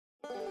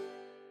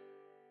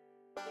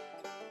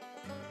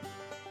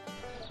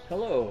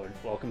Hello and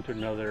welcome to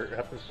another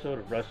episode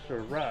of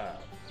Resto-Rob.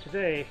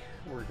 Today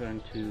we're going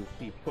to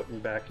be putting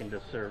back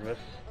into service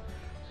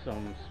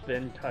some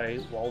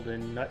spin-tight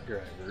Walden nut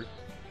drivers.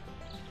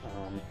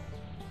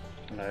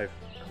 And I've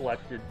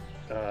collected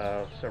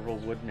several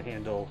wooden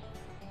handle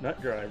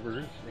nut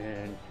drivers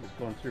and was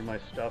going through my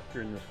stuff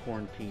during this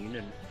quarantine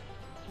and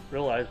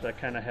realized I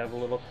kind of have a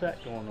little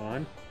set going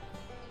on,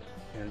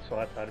 and so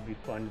I thought it'd be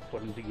fun to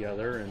put them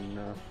together and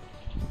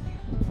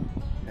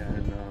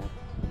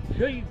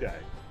show you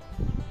guys.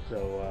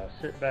 So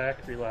sit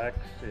back, relax,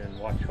 and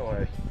watch how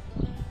I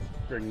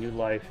bring new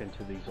life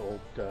into these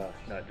old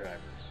nut drivers.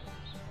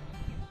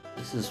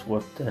 This is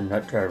what the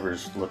nut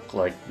drivers looked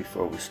like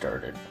before we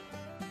started.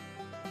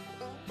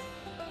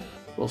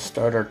 We'll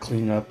start our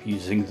cleanup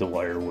using the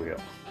wire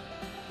wheel.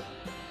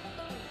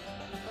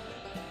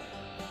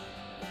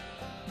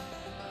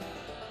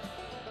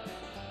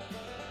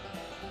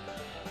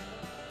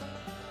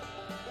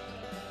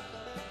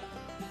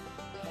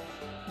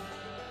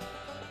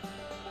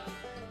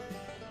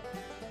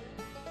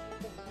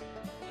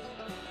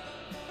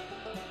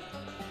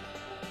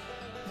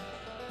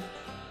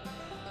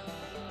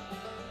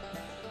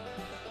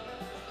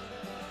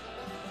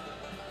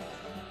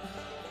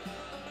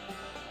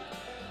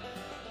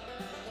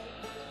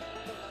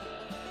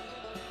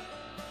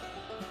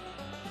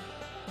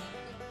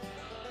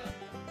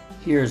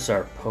 Here's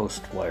our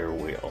post wire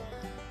wheel.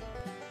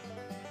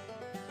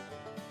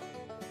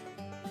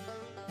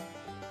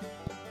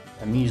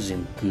 I'm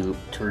using goop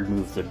to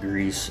remove the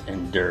grease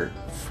and dirt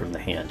from the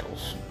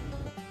handles.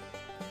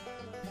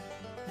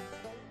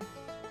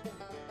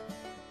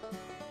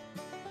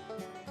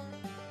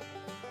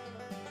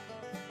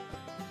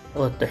 I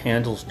let the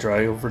handles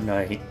dry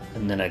overnight,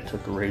 and then I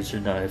took a razor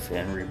knife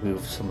and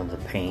removed some of the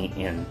paint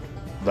and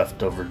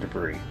leftover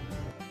debris.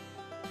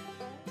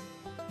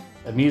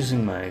 I'm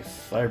using my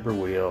fiber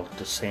wheel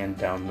to sand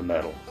down the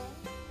metal.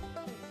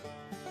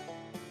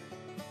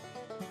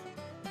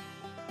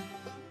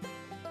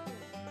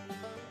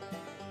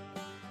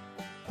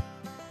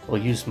 I'll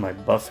use my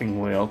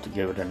buffing wheel to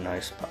give it a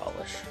nice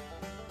polish.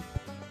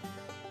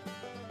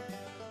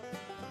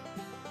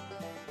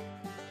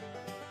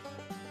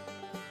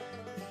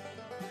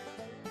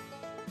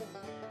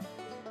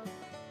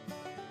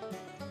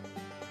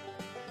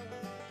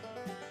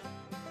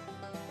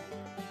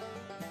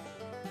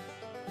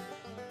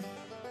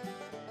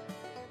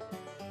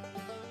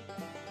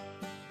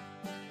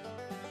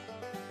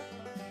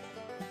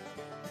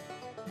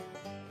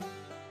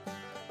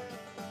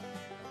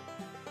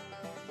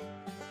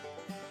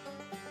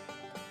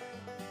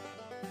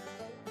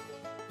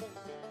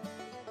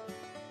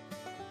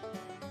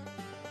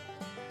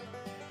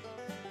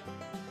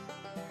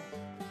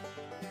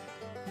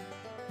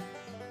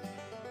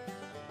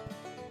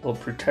 We'll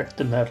protect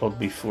the metal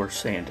before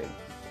sanding.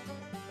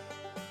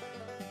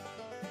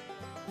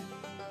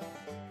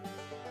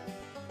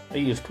 I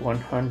used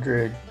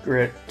 100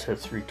 grit to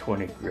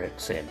 320 grit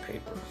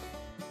sandpaper.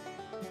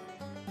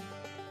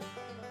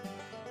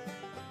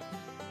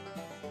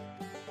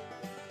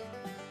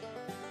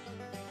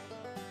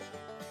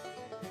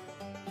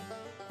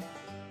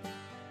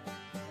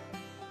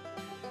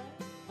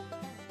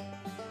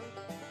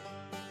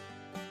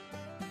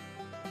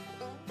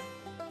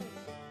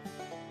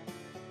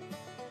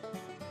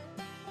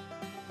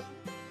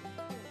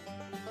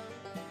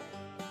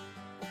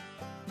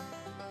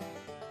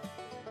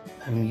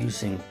 I'm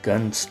using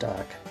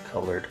gunstock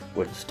colored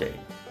wood stain.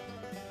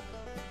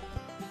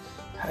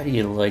 How do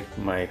you like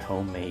my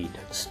homemade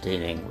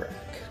staining rack?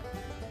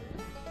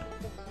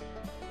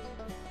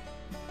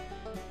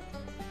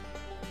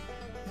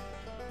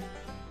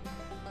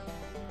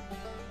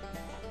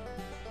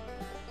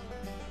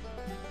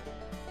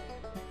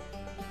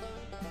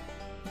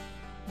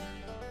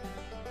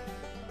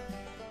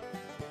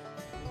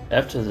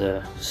 After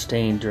the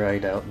stain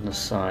dried out in the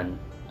sun,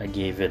 I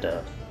gave it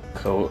a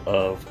coat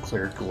of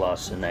clear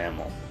gloss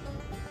enamel.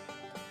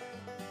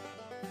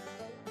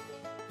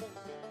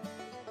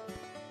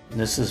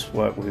 This is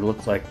what we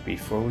looked like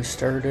before we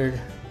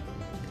started,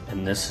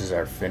 and this is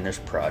our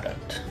finished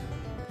product.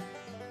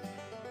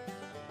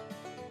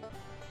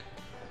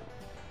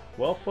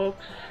 Well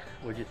folks,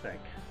 what'd you think?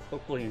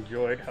 Hopefully you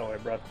enjoyed how I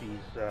brought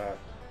these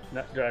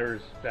nut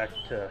drivers back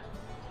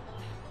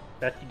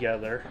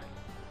together.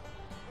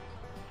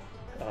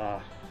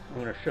 I'm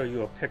going to show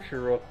you a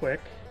picture real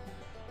quick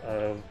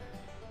of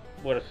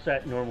what a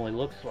set normally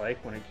looks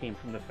like when it came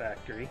from the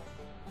factory.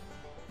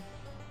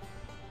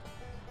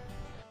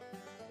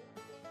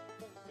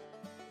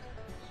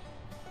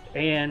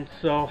 And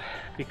so,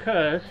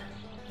 because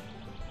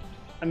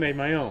I made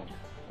my own,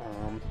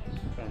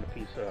 found a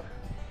piece of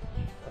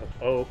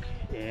oak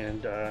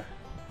and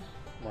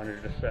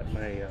wanted to set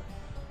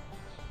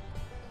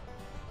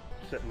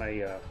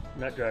my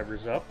nut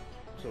drivers up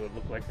so it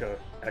looked like a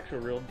actual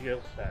real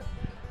deal set.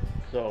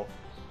 So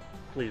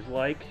please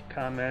like,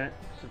 comment,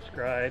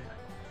 subscribe,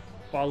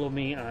 follow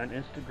me on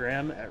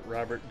Instagram at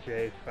Robert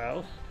J.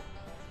 Foust,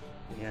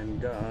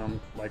 and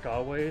like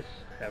always,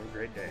 have a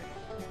great day.